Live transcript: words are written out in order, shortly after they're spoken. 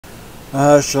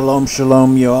Shalom,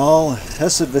 shalom, you all.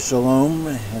 Hesed v'shalom,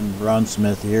 and Ron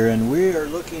Smith here, and we are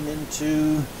looking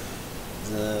into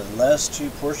the last two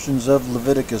portions of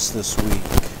Leviticus this week.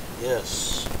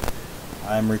 Yes,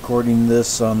 I'm recording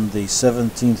this on the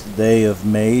 17th day of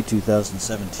May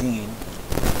 2017,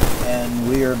 and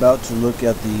we are about to look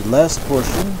at the last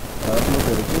portion of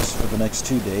Leviticus for the next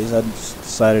 2 days. I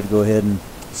decided to go ahead and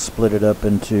split it up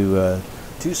into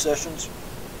two sessions.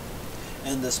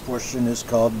 And this portion is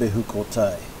called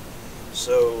Behukotai.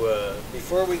 So,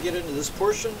 before we get into this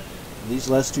portion, these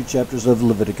last two chapters of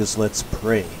Leviticus, let's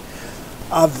pray.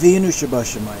 Avinu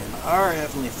Shabashamayim, our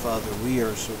Heavenly Father, we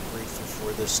are so grateful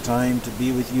for this time to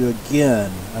be with you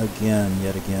again.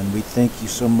 We thank you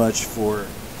so much for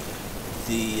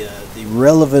the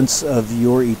relevance of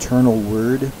your eternal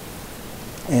word.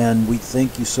 And we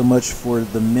thank you so much for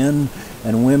the men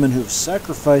and women who have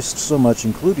sacrificed so much,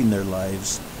 including their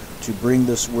lives, to bring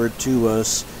this word to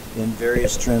us in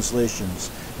various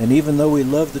translations. And even though we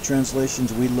love the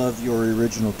translations, we love your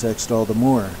original text all the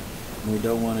more. And we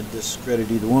don't want to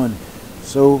discredit either one.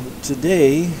 So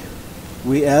today,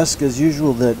 we ask as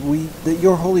usual that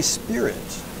your Holy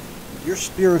Spirit, your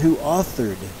Spirit who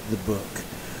authored the book,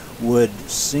 would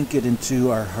sink it into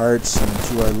our hearts and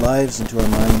into our lives, into our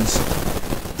minds,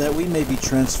 that we may be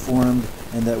transformed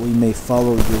and that we may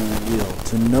follow your will,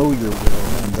 to know your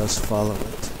will and thus follow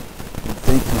it.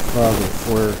 Thank you, Father,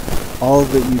 for all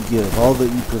that you give, all that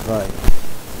you provide,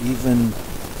 even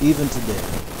today.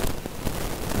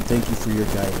 And thank you for your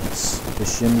guidance.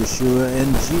 B'Shem Yeshua,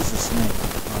 in Jesus' name.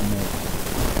 Amen.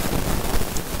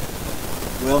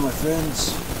 Well, my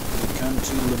friends, we come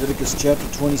to Leviticus chapter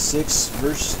 26,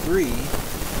 verse 3.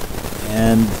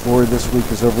 And before this week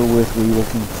is over with, we will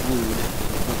conclude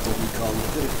what we call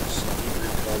Leviticus, in Hebrew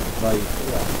called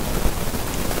YHVH.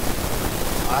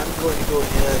 I'm going to go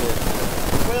ahead and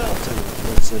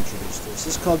let's introduce this.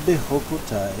 It's called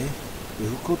Behukotai.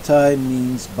 Behukotai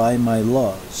means by my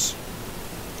laws.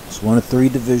 It's one of three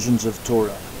divisions of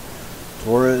Torah.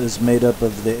 Torah is made up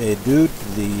of the Edut,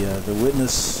 the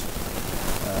witness,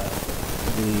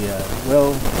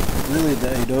 really the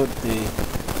Edut,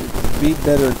 be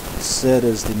better said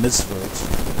as the mitzvot.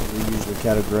 We usually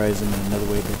categorize them in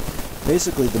another way, but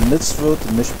basically the mitzvot,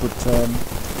 the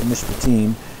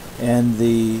mishpatim, and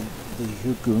the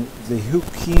hukim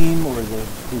or the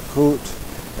hukot,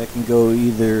 that can go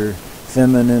either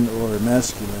feminine or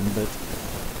masculine, but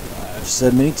I've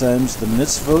said many times the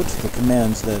mitzvot, the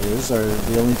commands that is, are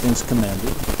the only things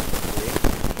commanded.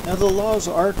 Now the laws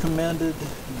are commanded,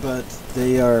 but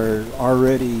they're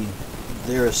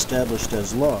established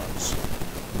as laws.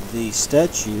 The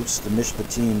statutes, the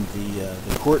mishpatim,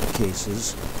 the court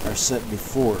cases, are set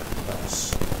before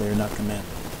us. They're not commanded.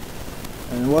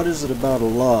 And what is it about a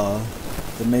law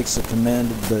that makes it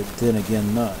commanded but then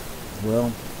again not? Well,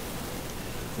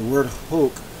 the word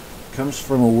hok comes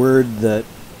from a word that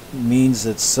means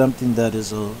it's something that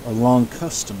is a long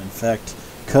custom. In fact,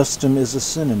 custom is a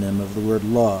synonym of the word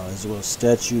law, as well as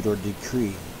statute or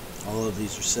decree. All of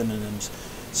these are synonyms.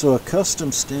 So a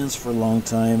custom stands for a long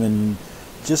time, and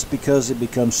just because it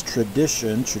becomes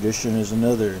tradition is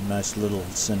another nice little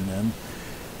synonym,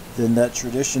 then that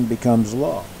tradition becomes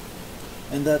law.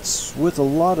 And that's with a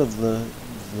lot of the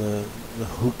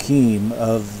hukim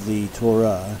of the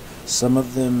Torah. Some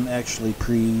of them actually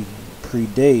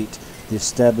predate the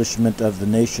establishment of the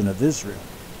nation of Israel.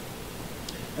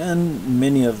 And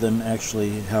many of them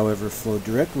actually, however, flow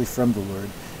directly from the Lord.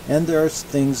 And there are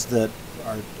things that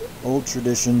are old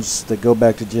traditions that go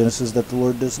back to Genesis that the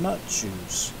Lord does not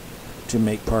choose to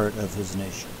make part of his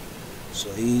nation. So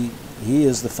he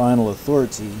is the final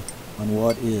authority on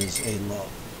what is a law.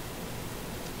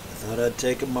 Thought I'd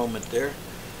take a moment there.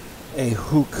 A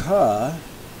hukah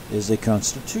is a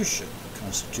constitution. A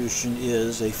constitution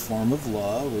is a form of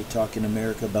law. We talk in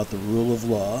America about the rule of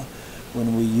law.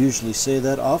 When we usually say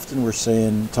that, often we're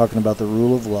talking about the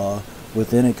rule of law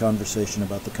within a conversation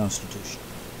about the Constitution.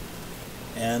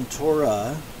 And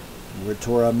Torah, where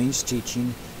Torah means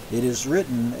teaching, it is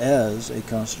written as a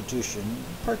constitution,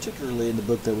 particularly in the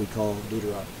book that we call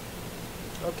Deuteronomy.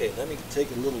 Okay, let me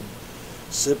take a little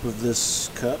sip of this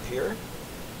cup here,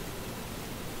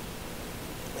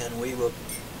 and we will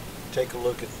take a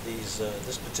look at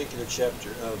this particular chapter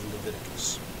of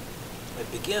Leviticus.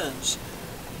 It begins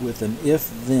with an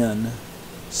if-then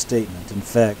statement. In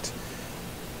fact,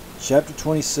 chapter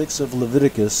 26 of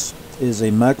Leviticus is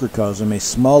a microcosm, a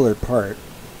smaller part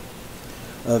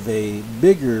of a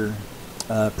bigger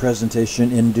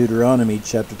presentation in Deuteronomy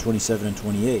chapter 27 and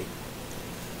 28.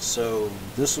 So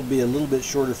this will be a little bit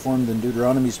shorter form than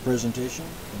Deuteronomy's presentation,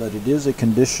 but it is a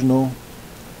conditional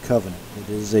covenant. It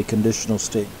is a conditional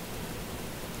statement.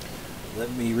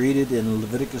 Let me read it in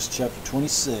Leviticus chapter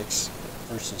 26,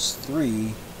 verses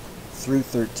 3 through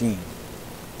 13.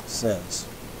 It says,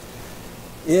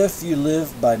 "If you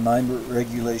live by my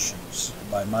regulations,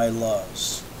 by my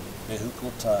laws,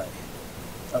 behukotai,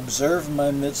 observe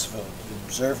my mitzvot,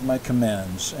 observe my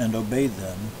commands, and obey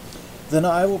them, then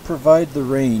I will provide the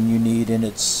rain you need in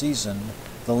its season,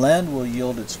 the land will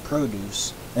yield its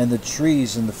produce, and the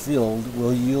trees in the field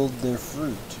will yield their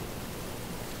fruit.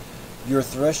 Your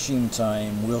threshing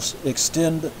time will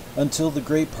extend until the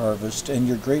grape harvest, and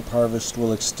your grape harvest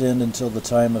will extend until the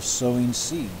time of sowing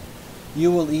seed.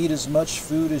 You will eat as much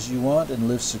food as you want and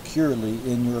live securely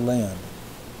in your land.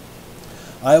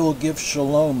 I will give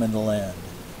shalom in the land.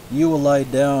 You will lie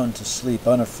down to sleep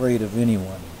unafraid of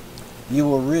anyone. You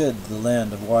will rid the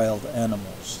land of wild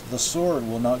animals. The sword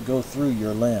will not go through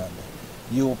your land.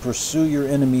 You will pursue your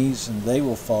enemies, and they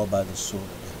will fall by the sword.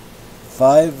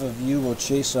 5 of you will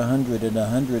chase 100, and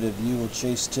 100 of you will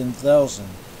chase 10,000.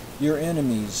 Your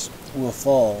enemies will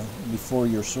fall before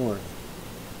your sword.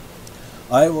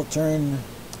 I will turn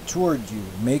toward you,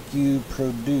 make you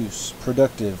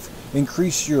productive,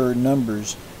 increase your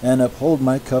numbers, and uphold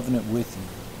my covenant with you.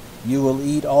 You will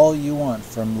eat all you want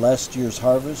from last year's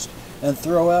harvest, and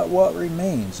throw out what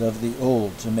remains of the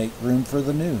old to make room for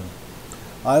the new.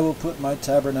 I will put my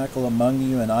tabernacle among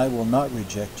you, and I will not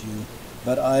reject you,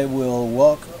 but I will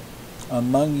walk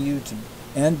among you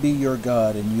and be your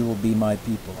God, and you will be my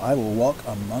people. I will walk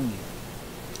among you.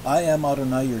 I am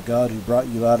Adonai your God, who brought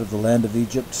you out of the land of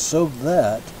Egypt, so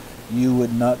that you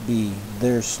would not be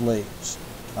their slaves.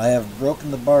 I have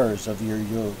broken the bars of your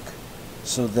yoke,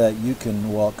 so that you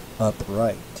can walk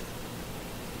upright."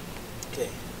 Okay.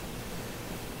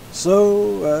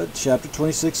 So, chapter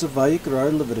 26 of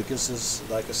Vayikra, Leviticus, is,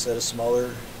 like I said, a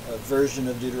smaller version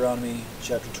of Deuteronomy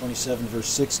chapter 27, verse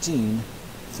 16,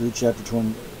 through chapter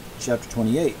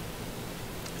 28.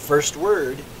 First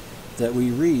word that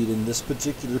we read in this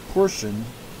particular portion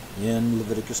in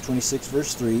Leviticus 26,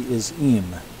 verse 3, is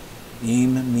im.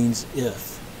 Im means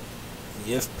if.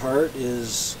 The if part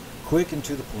is quick and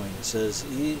to the point. It says,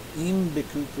 im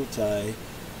bikukutai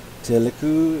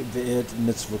teleku ve'et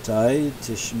mitzvotai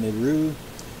tishmeru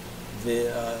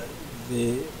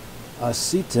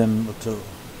ve'asitem oto.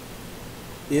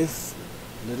 If,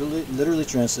 literally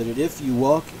translated, if you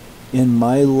walk in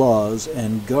my laws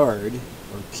and guard,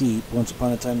 or keep, once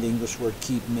upon a time the English word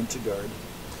keep meant to guard.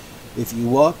 If you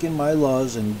walk in my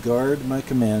laws and guard my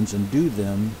commands and do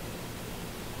them,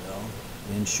 well,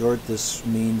 in short, this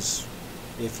means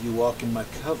if you walk in my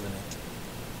covenant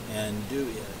and do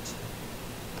it,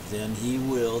 then he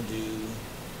will do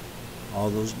all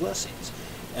those blessings.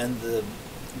 And the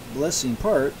blessing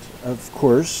part, of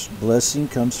course, blessing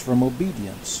comes from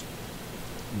obedience.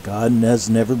 God has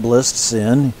never blessed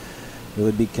sin. It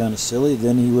would be kind of silly,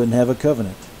 then he wouldn't have a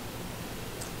covenant.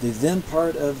 The then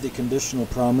part of the conditional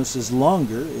promise is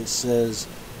longer. It says,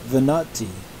 venatati,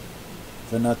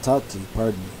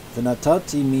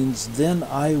 Venatati means, then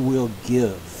I will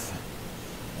give.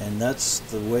 And that's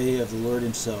the way of the Lord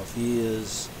himself. He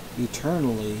is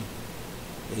eternally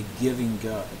a giving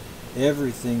God.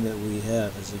 Everything that we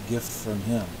have is a gift from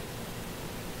him.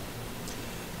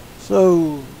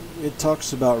 So it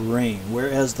talks about rain.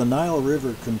 Whereas the Nile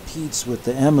River competes with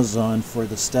the Amazon for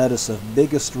the status of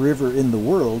biggest river in the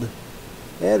world,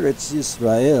 Eretz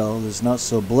Israel is not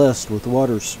so blessed with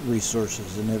water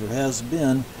resources. It never has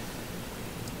been.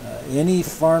 Any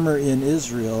farmer in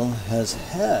Israel has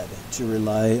had to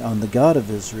rely on the God of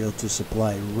Israel to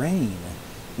supply rain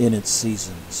in its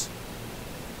seasons.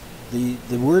 The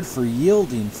word for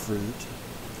yielding fruit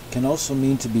can also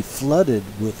mean to be flooded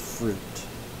with fruit.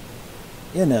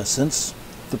 In essence,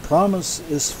 the promise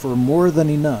is for more than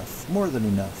enough, more than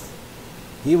enough.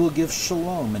 He will give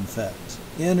shalom, in fact,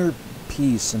 inner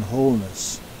peace and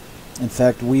wholeness. In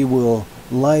fact, we will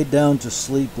lie down to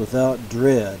sleep without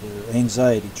dread or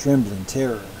anxiety, trembling,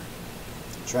 terror.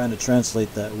 I'm trying to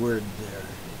translate that word there.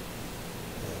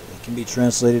 It can be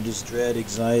translated as dread,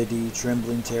 anxiety,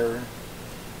 trembling, terror.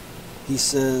 He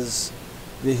says,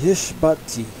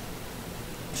 Vihishbati,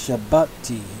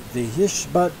 Shabbati,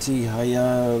 Vihishbati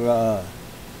hayara.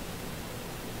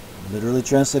 Literally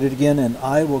translated again, and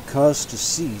I will cause to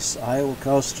cease, I will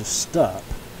cause to stop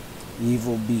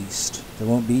evil beast. There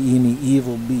won't be any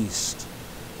evil beast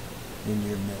in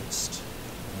your midst.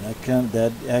 And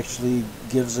that actually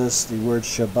gives us the word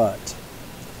Shabbat.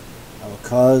 I will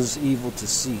cause evil to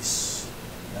cease.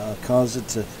 I'll cause it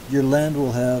to, your land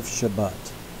will have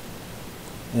Shabbat.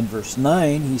 In verse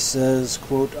 9 he says,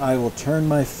 quote, I will turn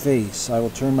my face, I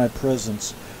will turn my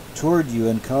presence toward you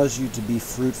and cause you to be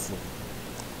fruitful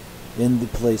in the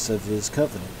place of his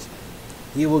covenant.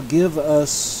 He will give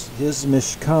us his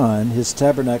mishkan, his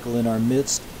tabernacle in our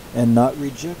midst, and not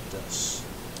reject us.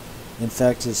 In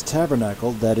fact, his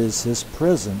tabernacle, that is his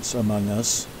presence among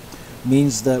us,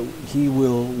 means that he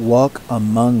will walk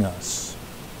among us.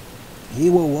 He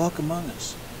will walk among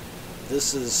us.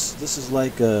 This is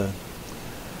like a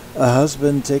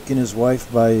husband taking his wife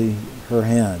by her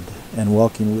hand and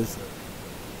walking with her.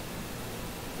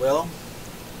 Well,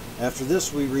 after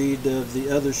this we read of the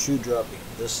other shoe dropping.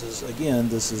 This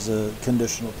is a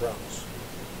conditional promise.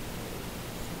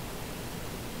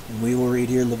 And we will read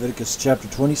here Leviticus chapter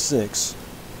 26,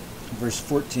 verse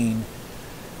 14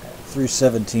 through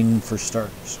 17 for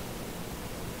starters.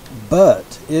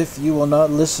 But if you will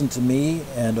not listen to me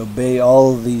and obey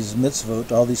all these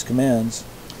mitzvot, all these commands,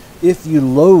 if you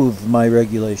loathe my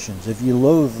regulations, if you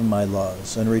loathe my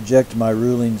laws, and reject my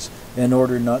rulings in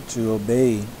order not to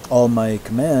obey all my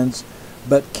commands,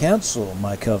 but cancel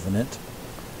my covenant,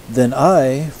 then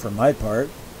I, for my part,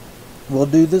 will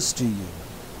do this to you.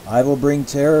 I will bring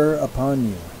terror upon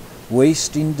you,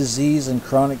 wasting disease and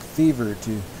chronic fever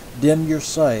to dim your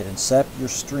sight and sap your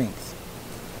strength.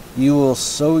 You will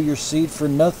sow your seed for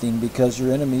nothing because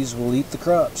your enemies will eat the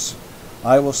crops.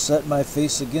 I will set my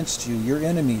face against you. Your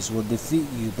enemies will defeat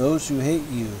you. Those who hate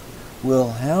you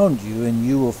will hound you, and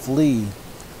you will flee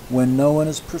when no one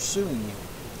is pursuing you.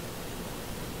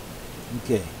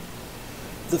 Okay.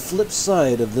 The flip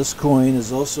side of this coin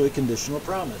is also a conditional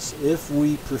promise. If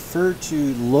we prefer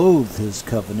to loathe his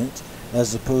covenant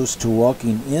as opposed to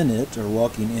walking in it or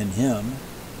walking in him,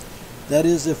 that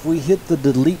is, if we hit the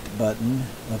delete button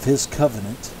of his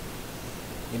covenant,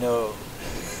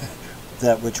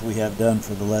 that which we have done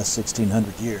for the last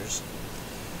 1600 years,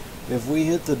 if we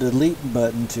hit the delete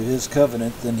button to his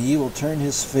covenant, then he will turn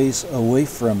his face away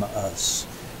from us.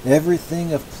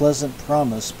 Everything of pleasant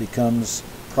promise becomes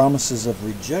promises of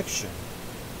rejection,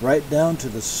 right down to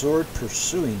the sword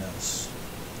pursuing us.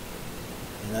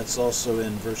 And that's also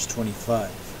in verse 25.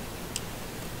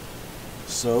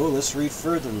 So let's read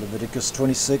further, Leviticus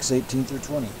 26, 18 through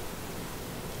 20.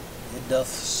 It doth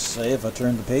say, if I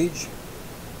turn the page,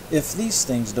 if these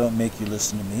things don't make you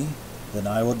listen to me, then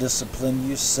I will discipline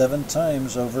you 7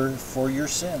 times over for your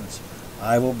sins.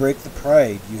 I will break the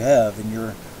pride you have in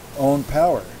your own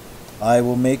power. I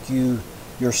will make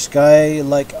your sky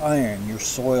like iron, your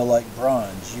soil like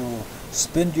bronze. You will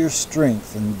spend your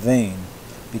strength in vain,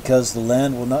 because the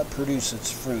land will not produce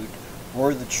its fruit,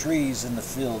 or the trees in the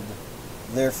field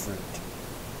their fruit.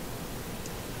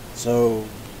 So,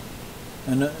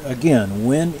 and again,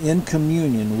 when in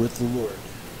communion with the Lord,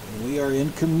 when we are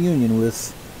in communion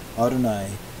with Adonai,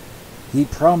 he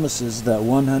promises that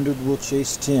 100 will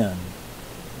chase 10.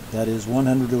 That is,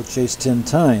 100 will chase 10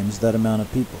 times that amount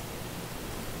of people.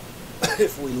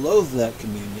 If we loathe that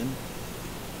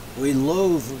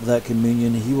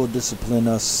communion, he will discipline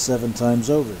us 7 times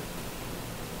over.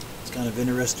 It's kind of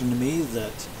interesting to me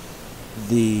that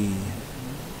the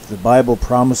Bible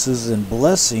promises in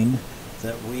blessing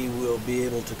that we will be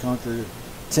able to conquer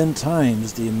 10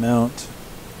 times the amount,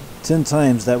 10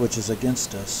 times that which is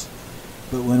against us.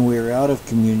 But when we are out of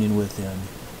communion with him,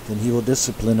 then he will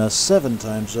discipline us 7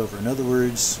 times over. In other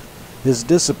words, his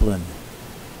discipline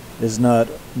is not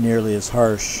nearly as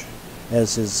harsh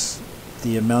as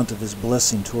the amount of his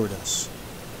blessing toward us.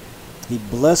 He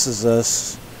blesses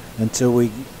us until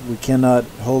we cannot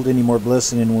hold any more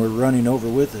blessing and we're running over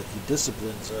with it. He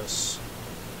disciplines us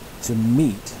to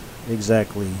meet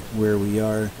exactly where we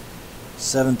are.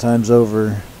 7 times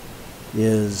over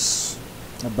is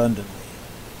abundantly.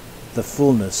 The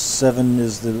fullness. 7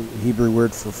 is the Hebrew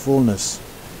word for fullness.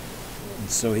 And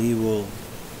so he will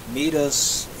meet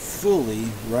us fully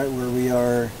right where we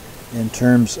are in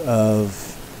terms of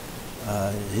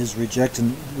his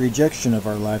rejection of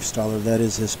our lifestyle, or that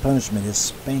is his punishment, his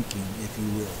spanking, if you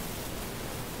will.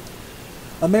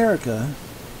 America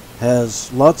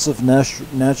has lots of natural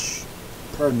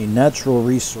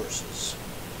resources.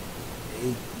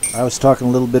 I was talking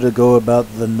a little bit ago about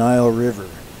the Nile River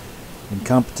in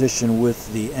competition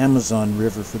with the Amazon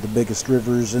River for the biggest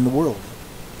rivers in the world.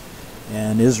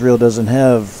 And Israel doesn't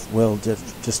have, well,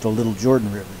 just a little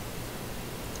Jordan River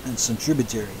and some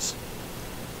tributaries.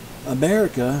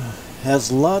 America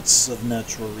has lots of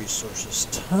natural resources,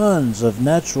 tons of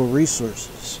natural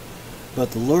resources.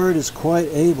 But the Lord is quite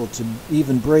able to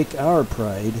even break our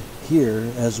pride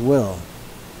here as well.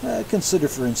 Consider,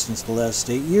 for instance, the last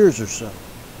 8 years or so.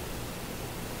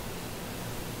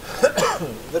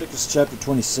 Leviticus chapter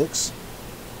 26,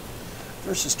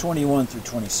 verses 21 through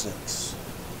 26.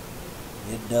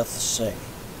 It doth say,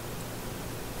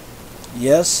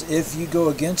 Yes, if you go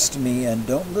against me and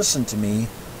don't listen to me,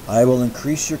 I will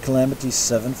increase your calamities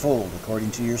sevenfold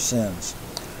according to your sins.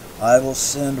 I will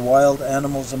send wild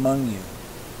animals among you.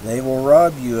 They will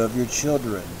rob you of your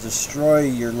children, destroy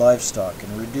your livestock,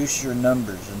 and reduce your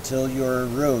numbers until your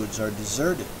roads are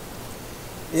deserted.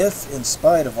 If in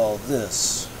spite of all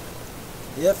this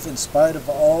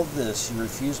you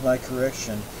refuse my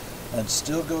correction and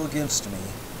still go against me,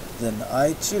 then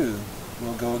I too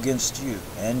will go against you.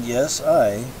 And yes,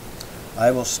 I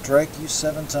will strike you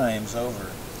 7 times over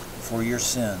for your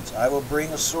sins. I will bring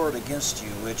a sword against you,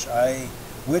 which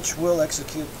will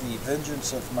execute the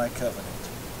vengeance of my covenant.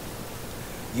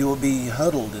 You will be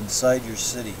huddled inside your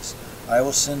cities. I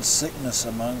will send sickness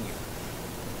among you,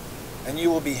 and you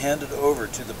will be handed over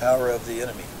to the power of the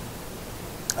enemy.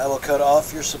 I will cut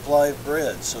off your supply of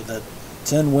bread, so that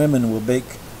 10 women will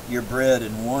bake your bread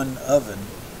in one oven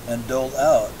and dole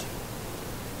out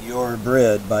your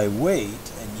bread by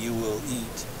weight, and you will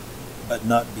eat but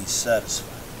not be satisfied.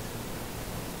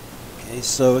 Okay,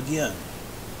 so again,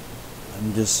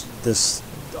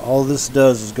 all this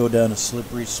does is go down a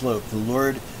slippery slope. The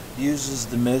Lord uses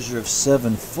the measure of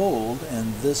 7-fold,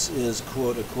 and this is,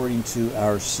 quote, according to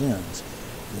our sins.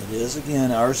 That is,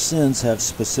 again, our sins have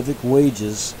specific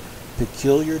wages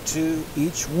peculiar to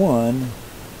each one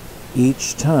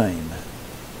each time.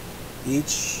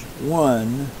 Each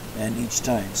one and each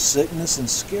time. Sickness and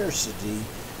scarcity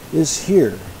is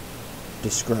here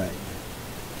described.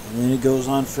 And then it goes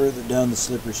on further down the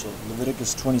slippery slope.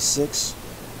 Leviticus 26,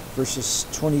 verses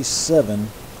 27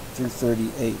 through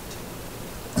 38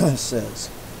 says,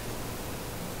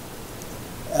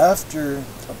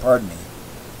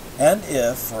 and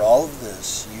if, for all of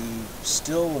this, you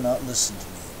still will not listen to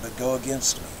me, but go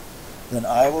against me, then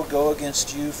I will go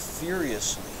against you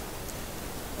furiously,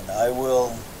 and I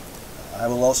will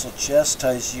also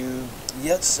chastise you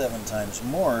yet 7 times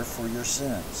more for your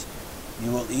sins.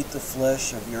 You will eat the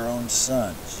flesh of your own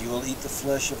sons. You will eat the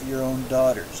flesh of your own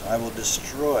daughters. I will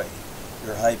destroy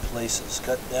your high places,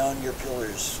 cut down your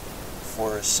pillars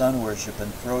for sun worship,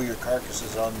 and throw your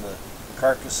carcasses on the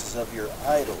carcasses of your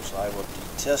idols. I will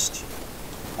detest you.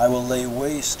 I will lay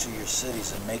waste to your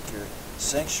cities and make your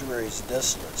sanctuaries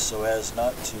desolate, so as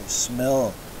not to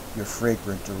smell your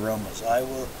fragrant aromas. I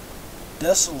will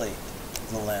desolate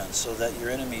the land, so that your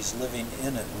enemies living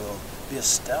in it will be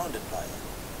astounded by it.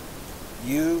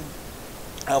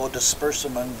 I will disperse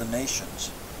among the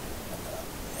nations,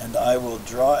 and I will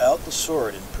draw out the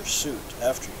sword in pursuit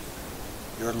after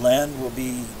you. Your land will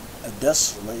be a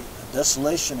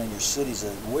desolation, and your cities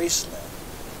a wasteland.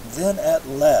 Then at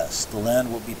last the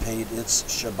land will be paid its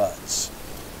Shabbats.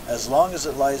 As long as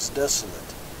it lies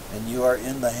desolate, and you are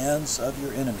in the hands of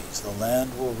your enemies, the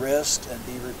land will rest and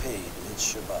be repaid its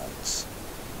Shabbats.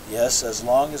 Yes, as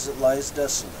long as it lies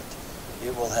desolate,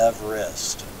 it will have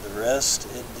rest. The rest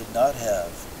it did not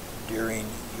have during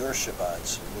your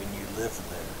Shabbats when you lived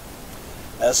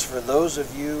there. As for those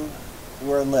of you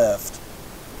who are left,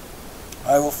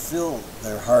 I will fill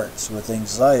their hearts with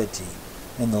anxiety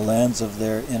in the lands of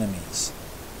their enemies.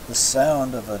 The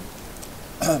sound of a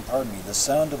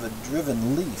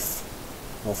driven leaf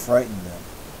will frighten them,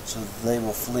 so that they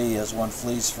will flee as one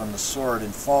flees from the sword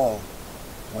and fall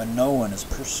when no one is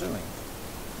pursuing.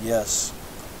 Yes,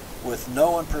 with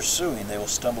no one pursuing, they will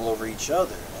stumble over each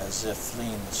other as if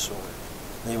fleeing the sword.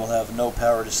 They will have no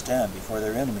power to stand before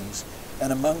their enemies,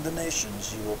 and among the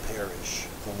nations you will perish.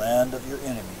 The land of your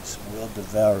enemies will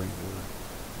devour you.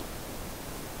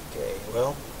 Okay,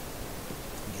 well,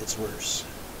 it gets worse.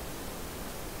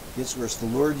 It gets worse. The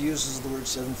Lord uses the word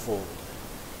 7-fold,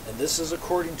 and this is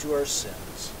according to our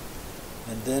sins.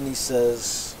 And then he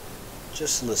says,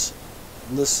 just listen.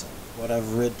 Listen. What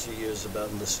I've read to you is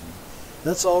about listening.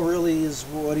 That's all really is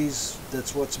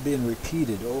that's what's being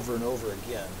repeated over and over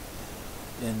again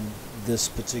in this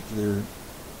particular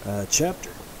chapter.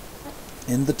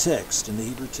 In the text, in the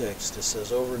Hebrew text, it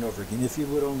says over and over again, if you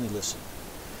would only listen.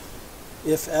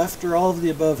 If after all of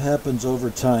the above happens over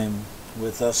time,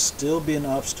 with us still being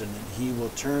obstinate, he will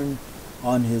turn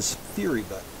on his fury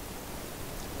button.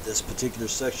 This particular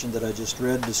section that I just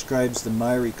read describes the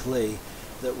miry clay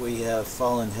that we have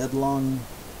fallen headlong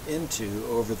into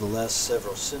over the last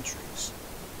several centuries.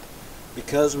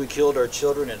 Because we killed our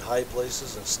children in high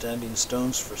places and standing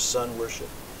stones for sun worship,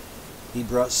 he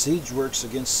brought siege works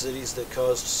against cities that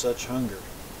caused such hunger,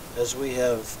 as we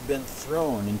have been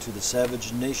thrown into the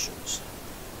savage nations.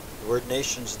 The word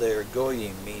nations there,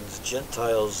 goyim, means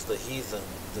Gentiles, the heathen,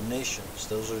 the nations.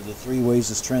 Those are the 3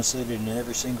 ways it's translated in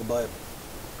every single Bible.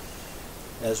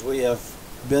 As we have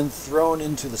been thrown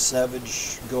into the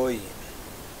savage goyim,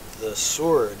 the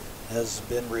sword has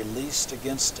been released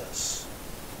against us,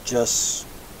 just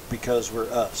because we're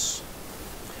us.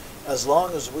 As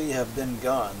long as we have been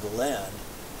gone, the land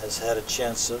has had a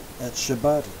chance at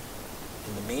Shabbat.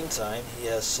 In the meantime, he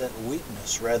has sent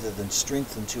weakness rather than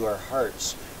strength into our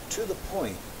hearts, to the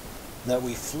point that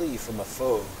we flee from a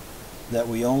foe that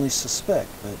we only suspect,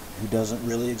 but who doesn't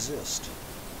really exist.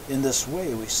 In this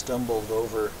way, we stumbled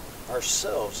over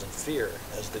ourselves in fear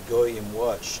as the Goyim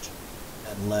watched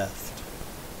and laughed.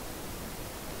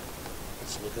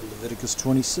 Let's look at Leviticus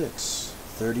 26,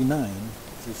 39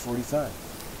 through 45.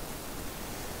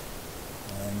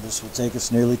 And this will take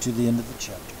us nearly to the end of the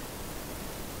chapter.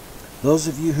 Those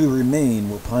of you who remain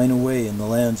will pine away in the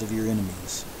lands of your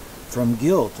enemies, from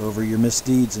guilt over your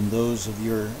misdeeds and those of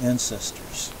your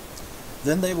ancestors.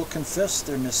 Then they will confess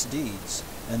their misdeeds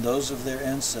and those of their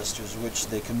ancestors which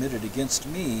they committed against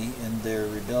me in their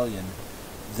rebellion.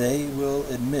 They will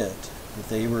admit that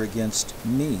they were against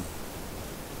me.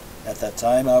 At that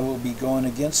time I will be going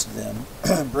against them,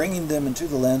 bringing them into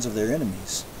the lands of their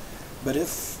enemies. But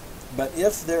if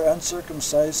their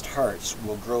uncircumcised hearts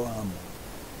will grow humble,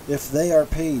 if they are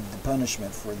paid the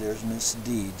punishment for their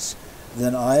misdeeds,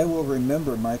 then I will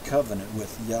remember my covenant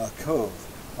with Yaakov,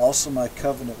 also my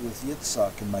covenant with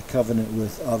Yitzhak, and my covenant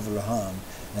with Avraham,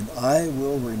 and I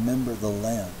will remember the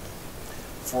land.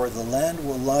 For the land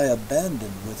will lie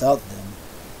abandoned without them,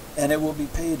 and it will be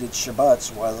paid its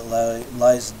Shabbats while it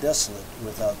lies desolate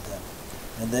without them.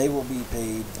 And they will be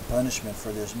paid the punishment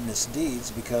for their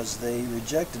misdeeds, because they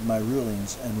rejected my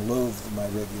rulings and loathed my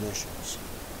regulations.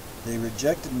 They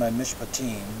rejected my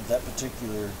mishpatim, that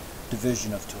particular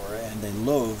division of Torah, and they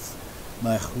loathed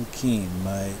my chukim,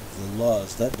 the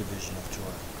laws, that division of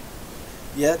Torah.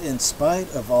 Yet in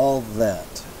spite of all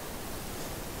that,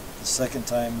 the second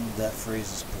time that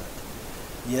phrase is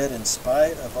put, yet in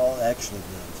spite of all, actually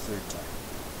the third time,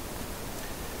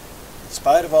 in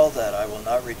spite of all that, I will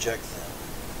not reject them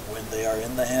when they are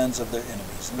in the hands of their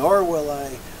enemies, nor will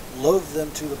I loathe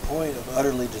them to the point of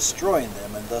utterly destroying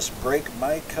them, and thus break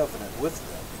my covenant with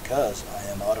them, because I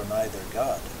am Adonai their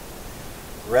God.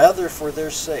 Rather, for their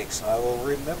sakes, I will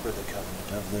remember the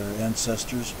covenant of their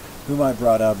ancestors, whom I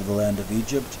brought out of the land of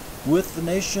Egypt, with the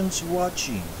nations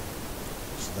watching,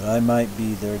 so that I might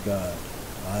be their God.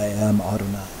 I am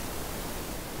Adonai.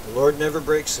 The Lord never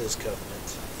breaks his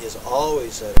covenant. He has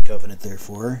always had a covenant,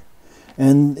 therefore,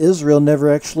 and Israel never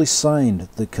actually signed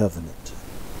the covenant.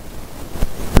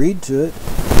 They agreed to it,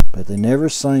 but they never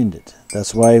signed it.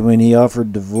 That's why when he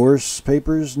offered divorce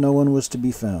papers, no one was to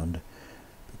be found,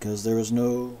 because there was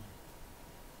no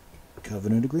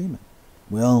covenant agreement.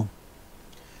 Well,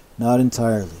 not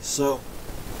entirely. So,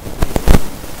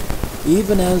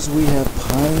 even as we have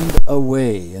pined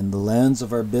away in the lands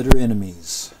of our bitter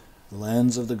enemies, the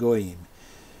lands of the Goyim,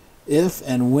 if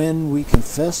and when we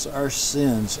confess our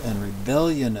sins and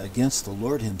rebellion against the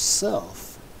Lord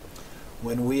himself,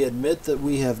 when we admit that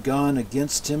we have gone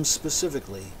against him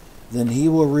specifically, then he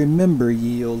will remember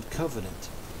ye old covenant.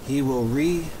 He will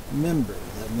remember.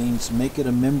 That means make it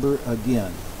a member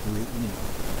again.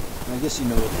 I guess you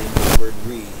know what the word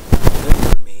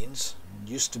remember means. It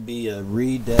used to be a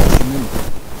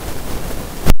re-member.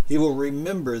 He will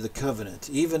remember the covenant,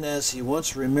 even as he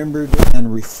once remembered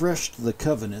and refreshed the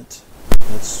covenant.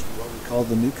 That's what we call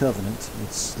the new covenant.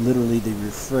 It's literally the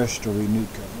refreshed or renewed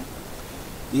covenant.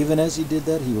 Even as he did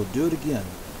that, he will do it again.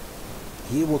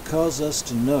 He will cause us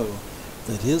to know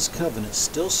that his covenant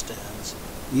still stands,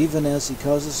 even as he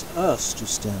causes us to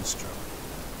stand strong.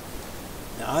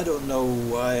 Now, I don't know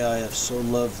why I have so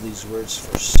loved these words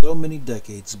for so many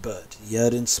decades, but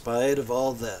yet in spite of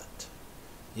all that,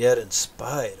 he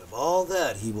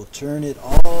will turn it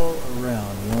all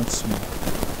around once more.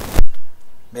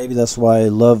 Maybe that's why I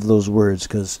love those words,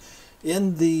 because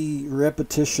in the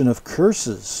repetition of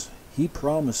curses, he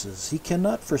promises he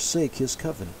cannot forsake his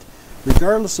covenant.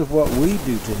 Regardless of what we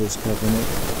do to his covenant,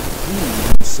 he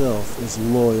himself is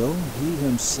loyal. He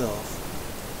himself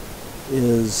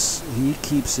he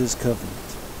keeps his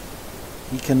covenant.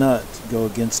 He cannot go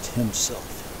against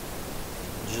himself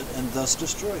and thus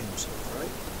destroy himself, right?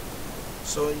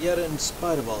 So yet in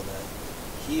spite of all that,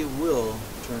 he will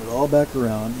turn it all back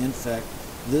around. In fact,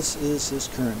 this is his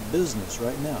current business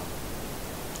right now.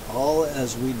 All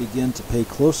as we begin to pay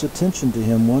close attention to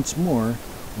him once more,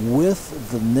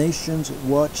 with the nations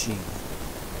watching.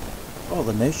 Oh,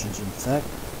 the nations, in fact,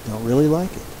 don't really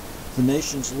like it. The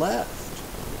nations laughed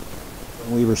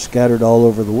when we were scattered all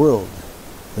over the world.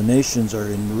 The nations are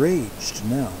enraged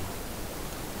now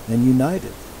and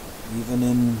united, even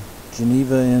in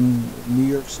Geneva and New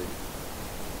York City.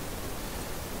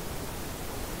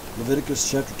 Leviticus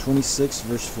chapter 26,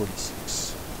 verse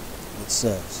 46. It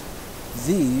says,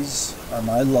 "These are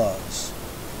my laws,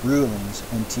 rulings,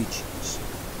 and teachings,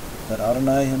 that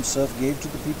Adonai himself gave to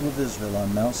the people of Israel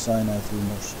on Mount Sinai through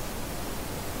Moshe.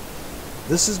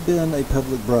 This has been a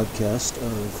public broadcast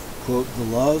of, quote, the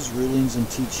laws, rulings, and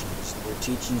teachings. The word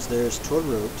teachings there is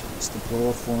Torot. It's the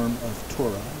plural form of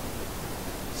Torah.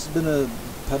 This has been a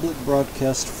public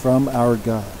broadcast from our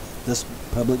God. This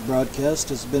public broadcast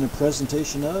has been a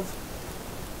presentation of,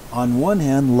 on one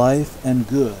hand, life and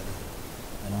good,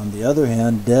 and on the other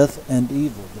hand, death and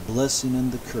evil, the blessing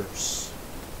and the curse.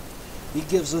 He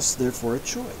gives us, therefore, a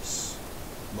choice.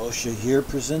 Moshe here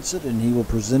presents it, and he will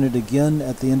present it again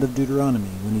at the end of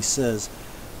Deuteronomy, when he says,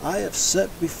 I have set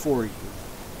before you,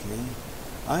 okay?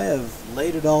 I have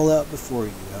laid it all out before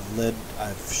you.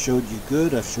 I've showed you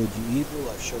good, I've showed you evil,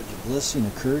 I've showed you blessing,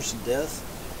 a curse, death,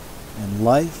 and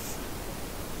life.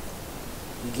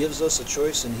 He gives us a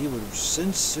choice, and he would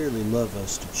sincerely love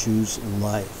us to choose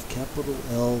life. Capital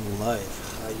L,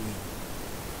 life. Hayim.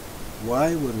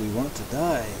 Why would we want to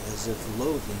die as if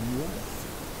loathing life?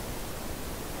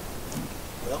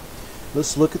 Well,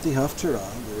 let's look at the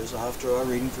Haftarah. There is a Haftarah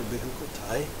reading for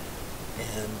Behukotai,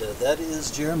 and that is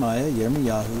Jeremiah,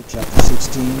 Yirmiyahu, chapter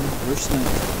 16, verse 19,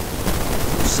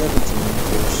 17,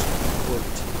 verse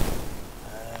 14.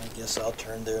 I guess I'll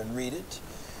turn there and read it.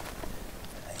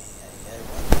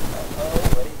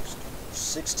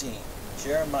 16,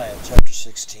 Jeremiah chapter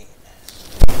 16.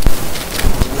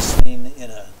 If you're listening in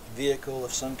a vehicle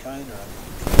of some kind or on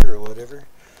a computer or whatever,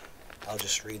 I'll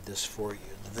just read this for you.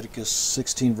 Leviticus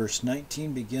 16 verse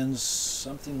 19 begins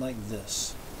something like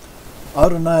this.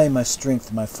 Adonai, my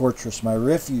strength, my fortress, my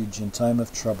refuge in time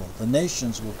of trouble. The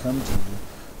nations will come to you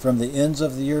from the ends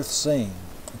of the earth, saying,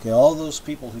 okay, all those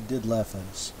people who did laugh at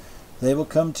us, they will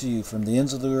come to you from the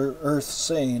ends of the earth,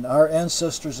 saying, our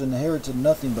ancestors inherited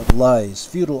nothing but lies,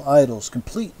 futile idols,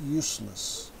 completely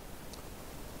useless.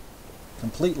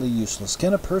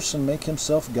 Can a person make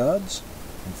himself gods?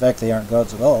 In fact, they aren't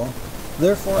gods at all.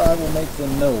 Therefore I will make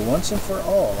them know, once and for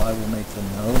all I will make them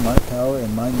know my power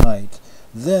and my might.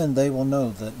 Then they will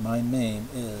know that my name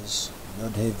is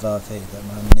Yod-Heh-Vav-Heh, that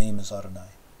my name is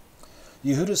Adonai.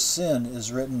 Yehuda's sin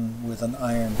is written with an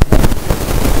iron pen.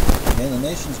 And the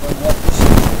nations don't have to sin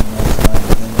written with an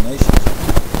iron pen. The nations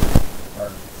are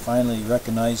finally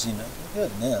recognizing that,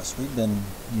 goodness, we've been,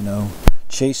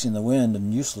 chasing the wind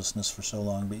and uselessness for so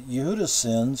long. But Judah's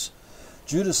sins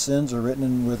are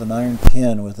written with an iron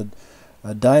pen, with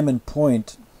a diamond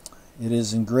point. It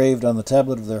is engraved on the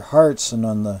tablet of their hearts and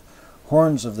on the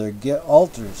horns of their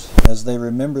altars. As they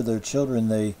remember their children,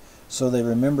 so they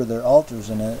remember their altars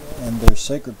and their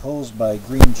sacred poles by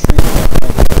green trees.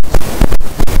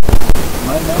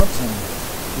 My mountain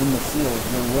in the field,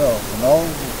 your wealth, and all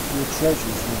your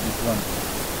treasures will be plundered.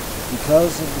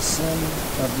 Because of the sin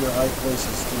of your high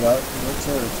places throughout your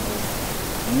territory,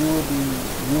 you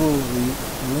will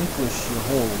relinquish your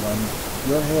hold on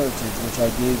your heritage which I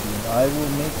gave you. I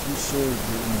will make you serve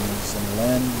your enemies in a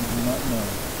land you do not know.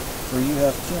 For you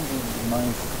have kindled my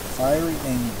fiery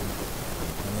anger,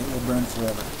 and it will burn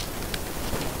forever.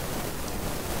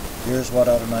 Here's what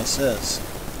Adonai says.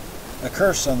 A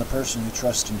curse on the person who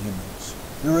trusts in humans,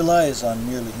 who relies on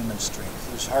merely human strength,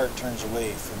 whose heart turns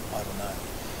away from Adonai.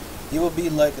 He will be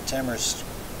like a tamarisk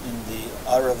in the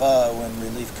Arava. When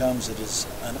relief comes, it is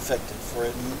unaffected, for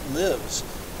it lives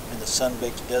in the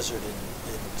sun-baked desert, in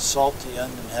salty,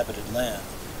 uninhabited land.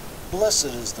 Blessed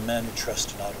is the man who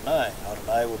trusts in Adonai.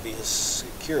 Adonai will be his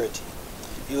security.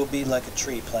 He will be like a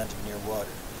tree planted near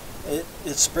water.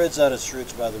 It spreads out its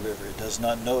roots by the river. It does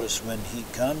not notice when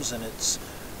heat comes, and its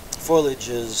foliage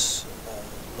is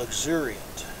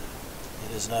luxuriant.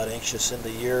 It is not anxious in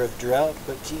the year of drought,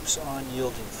 but keeps on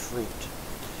yielding fruit.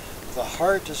 The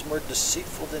heart is more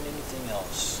deceitful than anything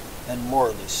else, and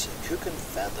morally sick. Who can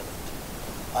fathom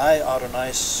it? I,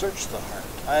 Adonai, search the heart.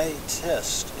 I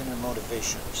test inner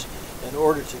motivations in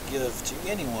order to give to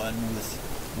anyone with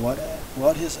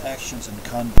what his actions and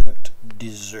conduct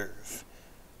deserve.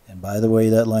 And by the way,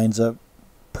 that lines up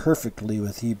perfectly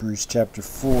with Hebrews chapter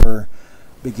 4,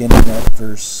 beginning at about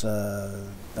verse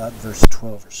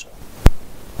 12 or so.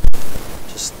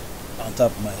 Just on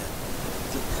top of my head.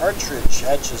 The partridge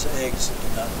hatches eggs that do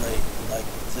not lay.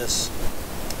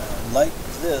 Like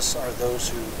this are those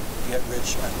who get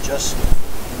rich unjustly.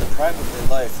 In the prime of their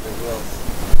life, their wealth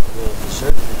will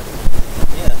desert them. In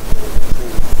the end, they will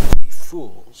prove to be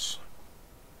fools.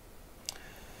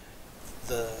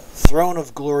 The throne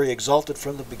of glory exalted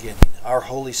from the beginning, our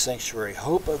holy sanctuary,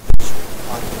 hope of Israel,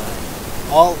 Adonai.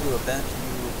 All who abandon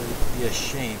you will be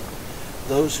ashamed.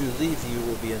 Those who leave you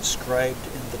will be inscribed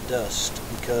in the dust,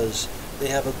 because they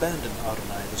have abandoned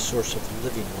Adonai, the source of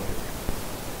living water.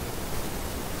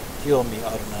 Heal me,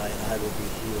 Adonai, and I will be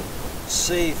healed.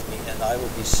 Save me, and I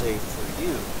will be saved, for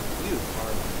you, you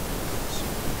are my enemies.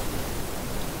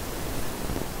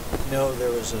 You know,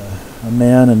 there was a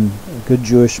man, and a good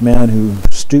Jewish man, who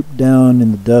stooped down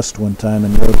in the dust one time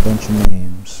and wrote a bunch of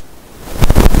names.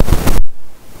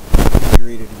 Let me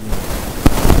read it again.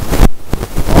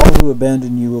 All who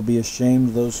abandon you will be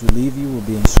ashamed. Those who leave you will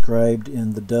be inscribed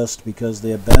in the dust, because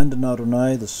they abandoned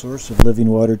Adonai, the source of living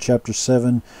water. Chapter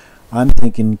 7. I'm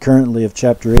thinking currently of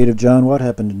chapter 8 of John. What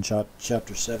happened in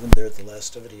chapter 7 there at the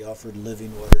last of it? He offered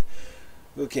living water.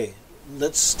 Okay,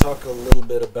 let's talk a little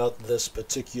bit about this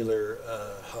particular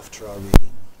Haftarah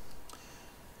reading.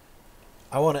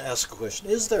 I want to ask a question.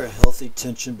 Is there a healthy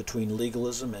tension between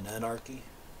legalism and anarchy?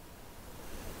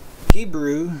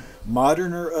 Hebrew,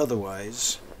 modern or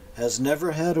otherwise, has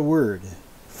never had a word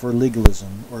for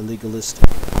legalism or legalistic.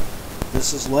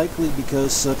 This is likely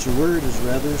because such a word is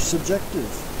rather subjective,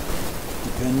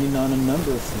 depending on a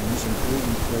number of things,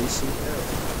 including place and era.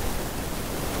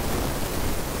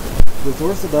 With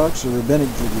Orthodox or Rabbinic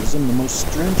Judaism, the most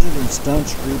stringent and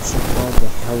staunch groups are called the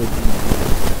Haredim.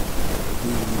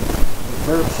 The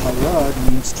verb harad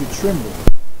means to tremble,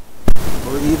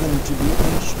 or even to be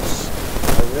anxious.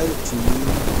 I read it to you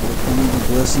with the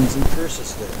blessings and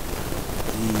curses there.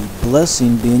 The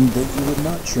blessing being that you would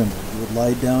not tremble, you would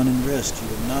lie down and rest, you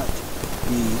would not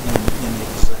be in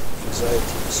anxiety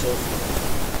and so forth.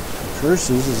 The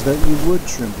curses is that you would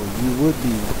tremble, you would be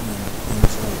in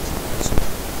anxiety and so forth.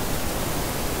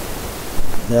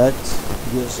 That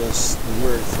gives us the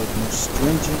word for the most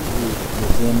stringent group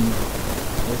within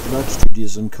Orthodox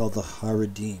Judaism called the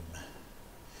Haredim.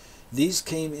 These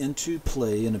came into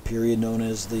play in a period known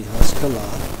as the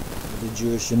Haskalah, the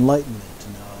Jewish Enlightenment.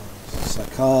 Now,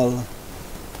 Sakal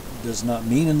does not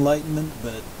mean enlightenment,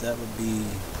 but that would be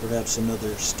perhaps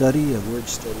another study, a word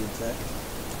study in fact.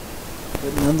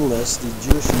 But nonetheless, the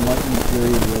Jewish Enlightenment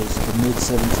period was the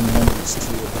mid-1700s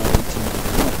to about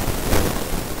 1891.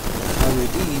 The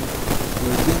Haredim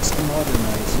were against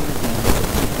modernizing and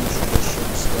keeping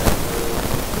traditions that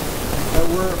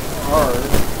are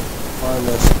far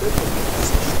less biblical.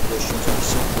 Such traditions are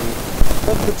simply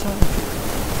of the time period,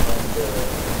 and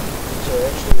these are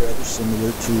actually rather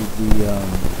similar to the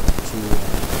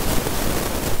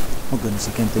oh goodness,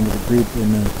 I can't think of the group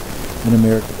in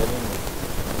America, but anyway,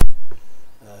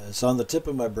 it's on the tip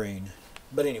of my brain.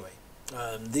 But anyway,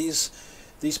 these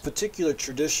particular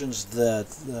traditions that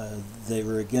they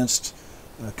were against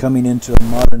coming into a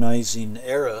modernizing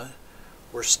era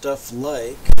were stuff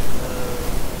like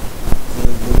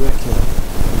the rekel,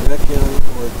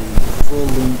 or the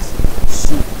full-length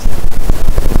suit jacket.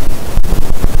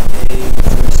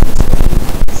 For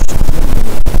instance,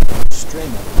 a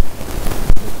stremel.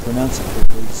 Pronounce it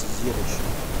correctly, this is Yiddish.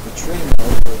 The tremel,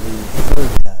 or the fur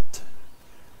hat.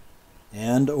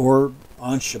 And, or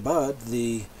on Shabbat,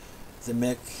 the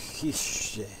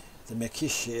mekhishe,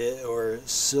 or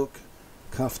silk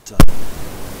kaftan.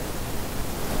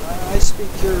 I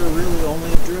speak here really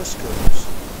only of dress codes,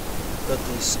 but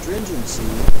the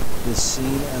stringency is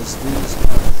seen as these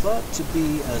are thought to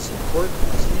be as important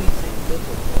as anything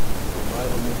biblical. The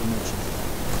Bible never mentions that.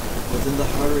 Within the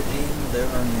Haredim, there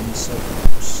are many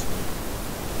subgroups.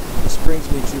 This brings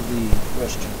me to the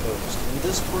question posed. In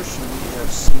this portion, we have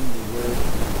seen the word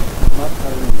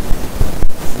makari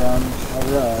from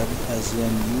harad, as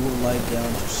in you will lie down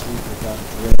to sleep without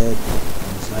dread,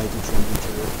 anxiety, trembling,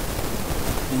 terror.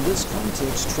 In this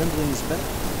context, trembling is bad.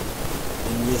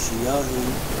 In Yeshayahu,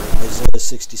 or Isaiah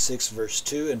 66, verse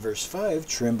 2 and verse 5,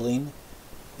 trembling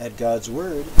at God's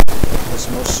word is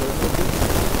most certainly good.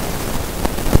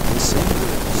 The same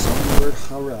word,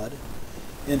 harad.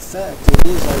 In fact, it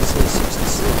is Isaiah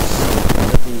 66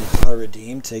 that the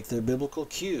Haredim take their biblical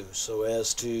cue, so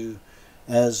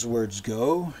as words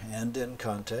go and in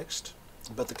context.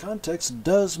 But the context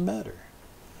does matter.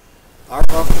 Our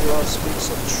Haftarah speaks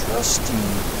of trusting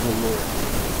the Lord,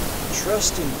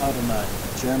 trusting Adonai,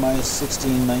 Jeremiah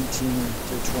 16, 19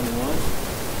 through 21,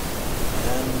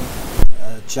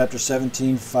 and chapter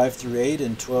 17, 5 through 8,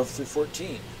 and 12 through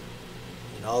 14.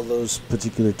 In all those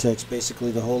particular texts,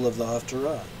 basically the whole of the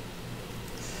Haftarah.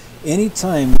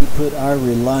 Anytime we put our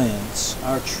reliance,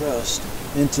 our trust,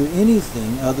 into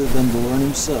anything other than the Lord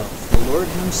Himself,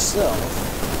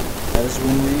 that is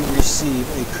when we receive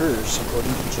a curse,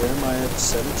 according to Jeremiah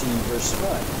 17, verse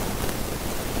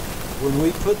 5. When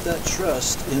we put that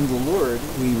trust in the Lord,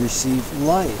 we receive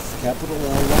life, capital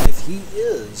L, life. He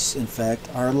is, in fact,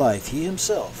 our life. He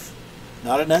Himself,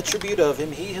 not an attribute of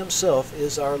Him, He Himself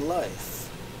is our life.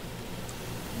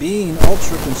 Being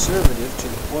ultra-conservative to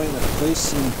the point of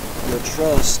placing your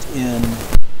trust in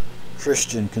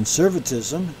Christian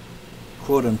conservatism,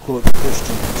 quote-unquote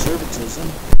Christian conservatism,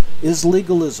 is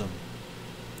legalism.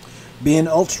 Being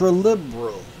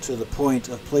ultra-liberal to the point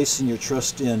of placing your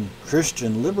trust in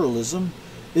Christian liberalism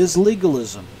is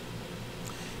legalism.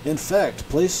 In fact,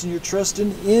 placing your trust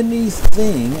in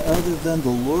anything other than the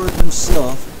Lord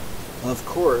Himself, of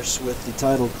course, with the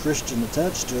title Christian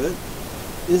attached to it,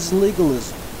 is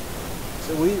legalism.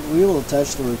 So we will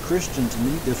attach the word Christian to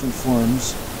many different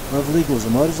forms of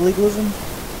legalism. What is legalism?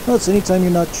 Well, it's anytime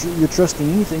you're trusting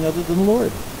anything other than the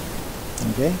Lord.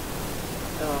 Okay?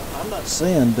 Now, I'm not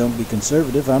saying don't be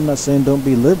conservative. I'm not saying don't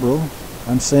be liberal.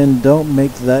 I'm saying don't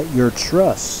make that your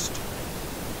trust.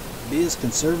 Be as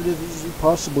conservative as you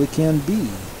possibly can be.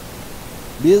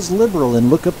 Be as liberal, and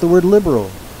look up the word liberal.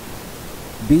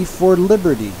 Be for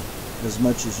liberty as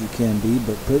much as you can be,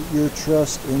 but put your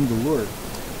trust in the Lord.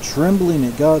 Trembling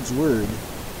at God's word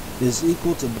is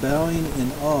equal to bowing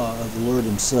in awe of the Lord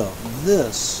Himself.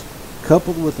 This,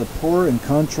 coupled with a poor and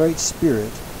contrite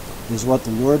spirit, is what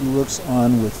the Lord looks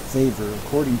on with favor,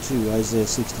 according to Isaiah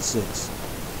 66.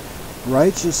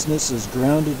 Righteousness is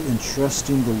grounded in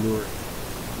trusting the Lord.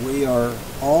 We are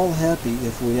all happy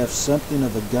if we have something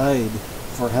of a guide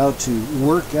for how to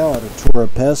work out a Torah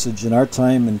passage in our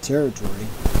time and territory.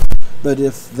 But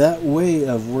if that way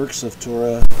of works of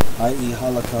Torah, i.e.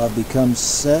 halakha, becomes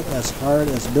set as hard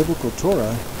as biblical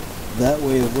Torah, that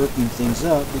way of working things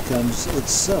out becomes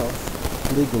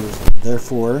itself legalism.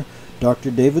 Therefore,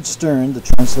 Dr. David Stern, the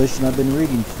translation I've been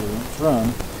reading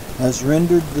from, has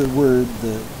rendered the word,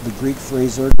 the Greek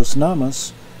phrase ergos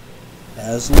nomos,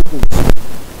 as legalism.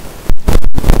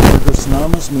 Ergos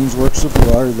nomos means works of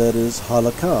law, that is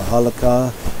halakha.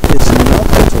 Halakha is not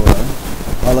the Torah.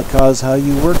 Halakha is how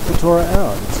you work the Torah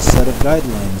out. It's a set of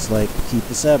guidelines, like keep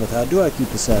the Sabbath. How do I keep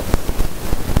the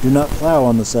Sabbath? Do not plow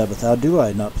on the Sabbath. How do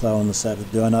I not plow on the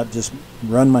Sabbath? Do I not just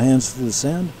run my hands through the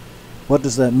sand? What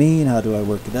does that mean? How do I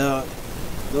work it out?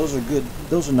 Those are good.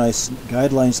 Those are nice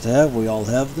guidelines to have. We all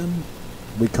have them.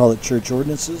 We call it church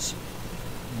ordinances.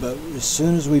 But as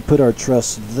soon as we put our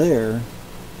trust there,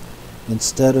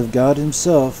 instead of God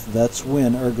Himself, that's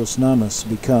when ergos nomos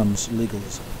becomes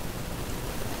legalism.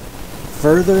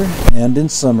 Further, and in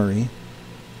summary,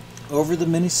 over the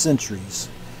many centuries,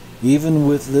 even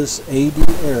with this AD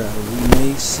era, we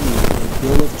may see a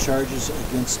bill of charges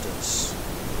against us.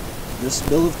 This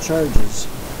bill of charges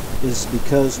is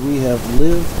because we have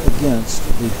lived against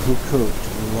the hukot,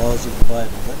 the laws of the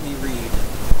Bible. Let me read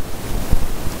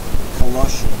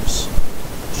Colossians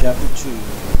chapter 2,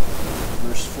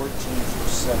 verse 14 through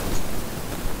 17.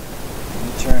 You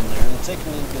turn there. It'll take a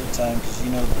little bit of time because you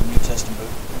know the New Testament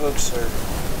books are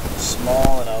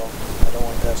small and I don't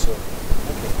want to pass over.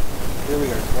 Okay, here we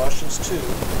are. Colossians 2,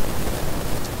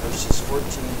 verses 14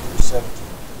 through 17.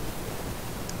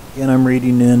 Again, I'm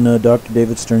reading in Dr.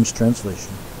 David Stern's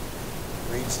translation.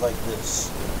 It reads like this.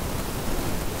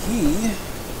 He,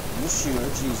 Yeshua,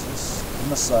 Jesus, the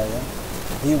Messiah,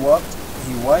 he wiped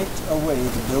away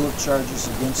the bill of charges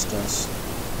against us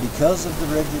because of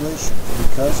the regulations,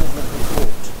 because of the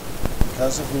hukot,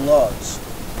 because of the laws,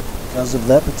 because of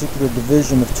that particular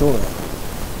division of Torah.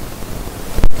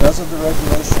 Because of the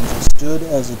regulations, it stood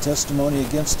as a testimony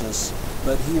against us,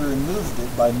 but He removed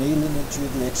it by nailing it to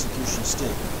the execution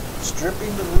stake.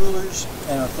 Stripping the rulers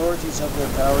and authorities of their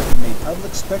power, He made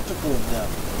public spectacle of them.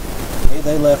 Hey,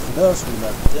 they laughed at us, we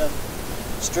laughed at them.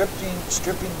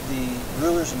 Stripping the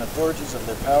rulers and authorities of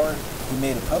their power, He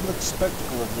made a public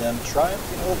spectacle of them,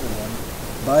 triumphing over them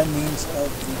by means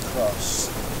of the cross.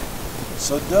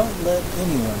 So don't let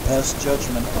anyone pass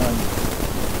judgment on you.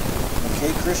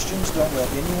 Okay, Christians, don't let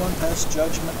anyone pass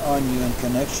judgment on you in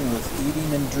connection with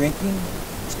eating and drinking.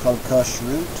 It's called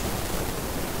kashrut.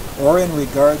 Or in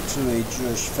regard to a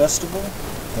Jewish festival.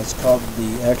 That's called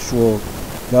the actual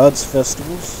God's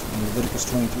festivals in Leviticus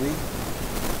 23.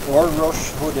 Or Rosh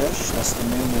Chodesh, that's the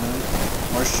new moon.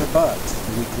 Or Shabbat,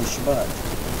 the weekly Shabbat.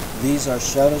 These are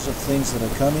shadows of things that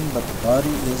are coming, but the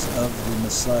body is of the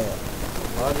Messiah.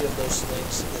 The body of those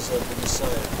things is of the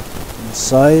Messiah. The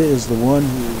Messiah is the one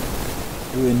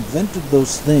who invented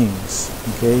those things.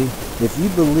 Okay? If you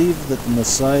believe that the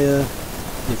Messiah,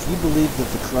 if you believe that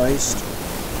the Christ,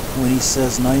 when He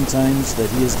says 9 times that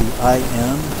He is the I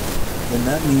Am, then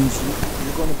that means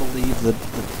you're going to believe that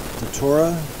the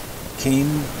Torah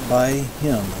came by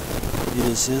Him.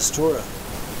 It is His Torah.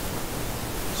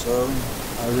 So,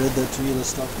 I read that to you.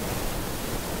 Let's talk about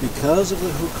it. Because of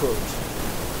the hukot,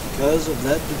 because of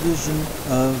that division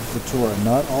of the Torah,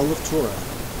 not all of Torah,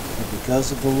 but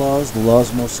because of the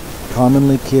laws most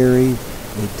commonly carry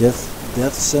a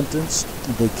death sentence.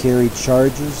 They carry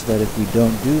charges that if we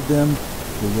don't do them,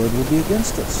 the Lord will be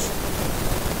against us.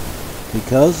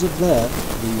 Because of that,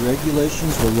 the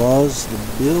regulations, the laws, the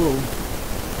bill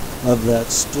of that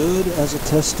stood as a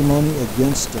testimony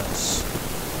against us.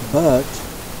 But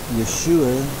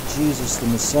Yeshua, Jesus the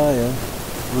Messiah,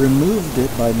 removed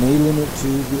it by nailing it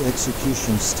to the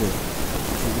execution stake,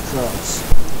 to the cross.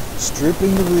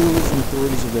 Stripping the rulers and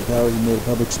authorities of their power, he made a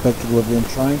public spectacle of them,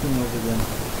 triumphing over them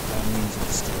by means of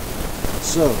the stake.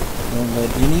 So, don't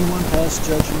let anyone pass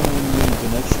judgment on you in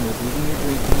connection with eating or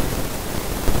drinking.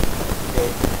 Okay?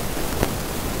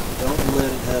 Don't let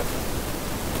it happen.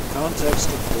 The context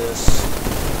of this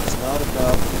is not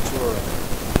about the Torah.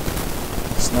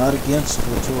 It's not against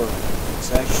the Torah. It's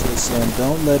actually saying,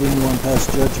 don't let anyone pass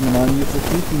judgment on you for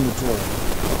keeping the Torah.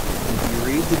 If you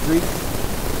read the Greek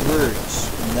words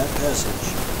in that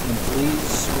passage, and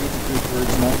please read the Greek words,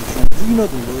 not the translation. You know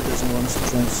the Lord doesn't want us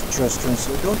to trust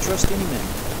translate. Don't trust any man.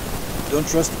 Don't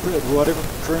trust whatever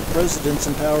current president's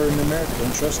in power in America.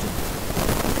 Don't trust him.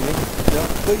 Okay? Don't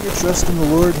put your trust in the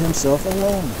Lord himself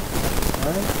alone.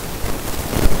 Alright?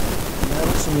 And that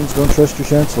also means don't trust your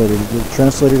translator. The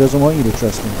translator doesn't want you to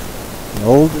trust him.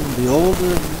 The old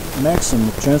maxim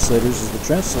of translators is the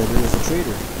translator is a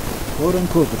traitor. Quote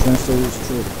unquote, the translator is a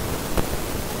traitor.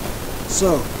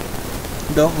 So,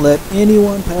 don't let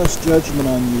anyone pass judgment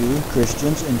on you,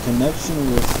 Christians, in connection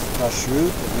with kashrut,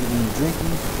 or eating and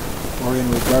drinking, or in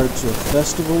regard to a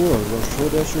festival, or Rosh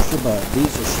Chodesh, or Shabbat.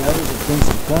 These are shadows of things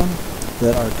to come,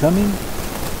 that are coming,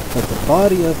 but the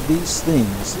body of these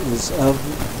things is of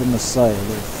the Messiah.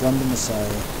 They're from the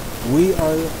Messiah. We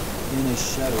are in a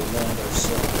shadow land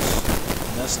ourselves.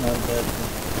 And that's not a bad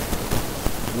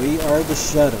thing. We are the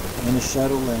shadow in a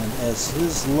shadow land as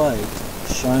his light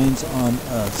shines on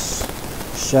us.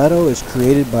 Shadow is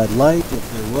created by light.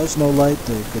 If there was no light,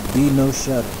 there could be no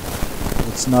shadow.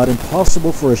 It's not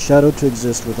impossible for a shadow to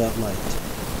exist without light.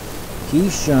 He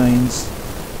shines,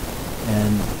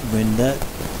 and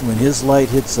when his light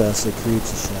hits us, it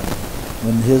creates a shadow.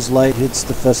 When his light hits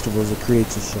the festivals, it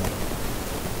creates a shadow.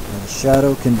 And a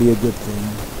shadow can be a good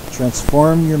thing.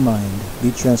 Transform your mind.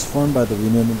 Be transformed by the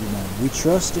renewing of your mind. We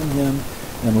trust in him,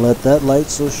 and let that light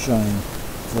so shine.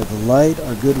 For the light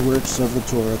are good works of the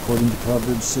Torah, according to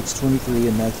Proverbs 6:23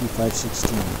 and Matthew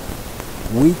 5:16.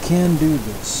 We can do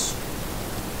this.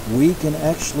 We can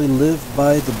actually live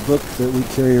by the book that we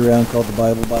carry around called the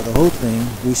Bible, by the whole thing.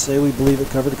 We say we believe it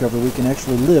cover to cover. We can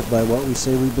actually live by what we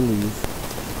say we believe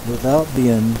without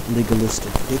being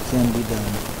legalistic. It can be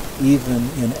done, even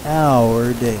in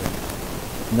our day.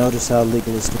 Notice how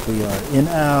legalistic we are. In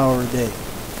our day.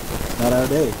 Not our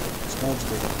day. It's God's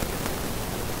day.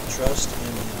 Trust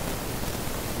in him.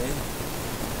 Okay?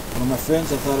 Well, my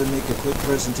friends, I thought I'd make a quick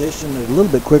presentation, a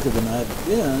little bit quicker than I've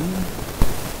been,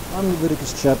 on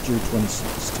Leviticus chapter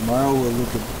 26. Tomorrow we'll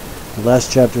look at the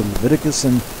last chapter of Leviticus,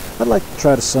 and I'd like to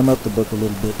try to sum up the book a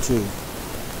little bit too.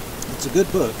 It's a good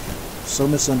book, so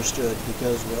misunderstood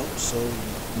because, well, so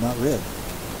not read.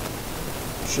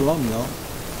 Shalom, y'all.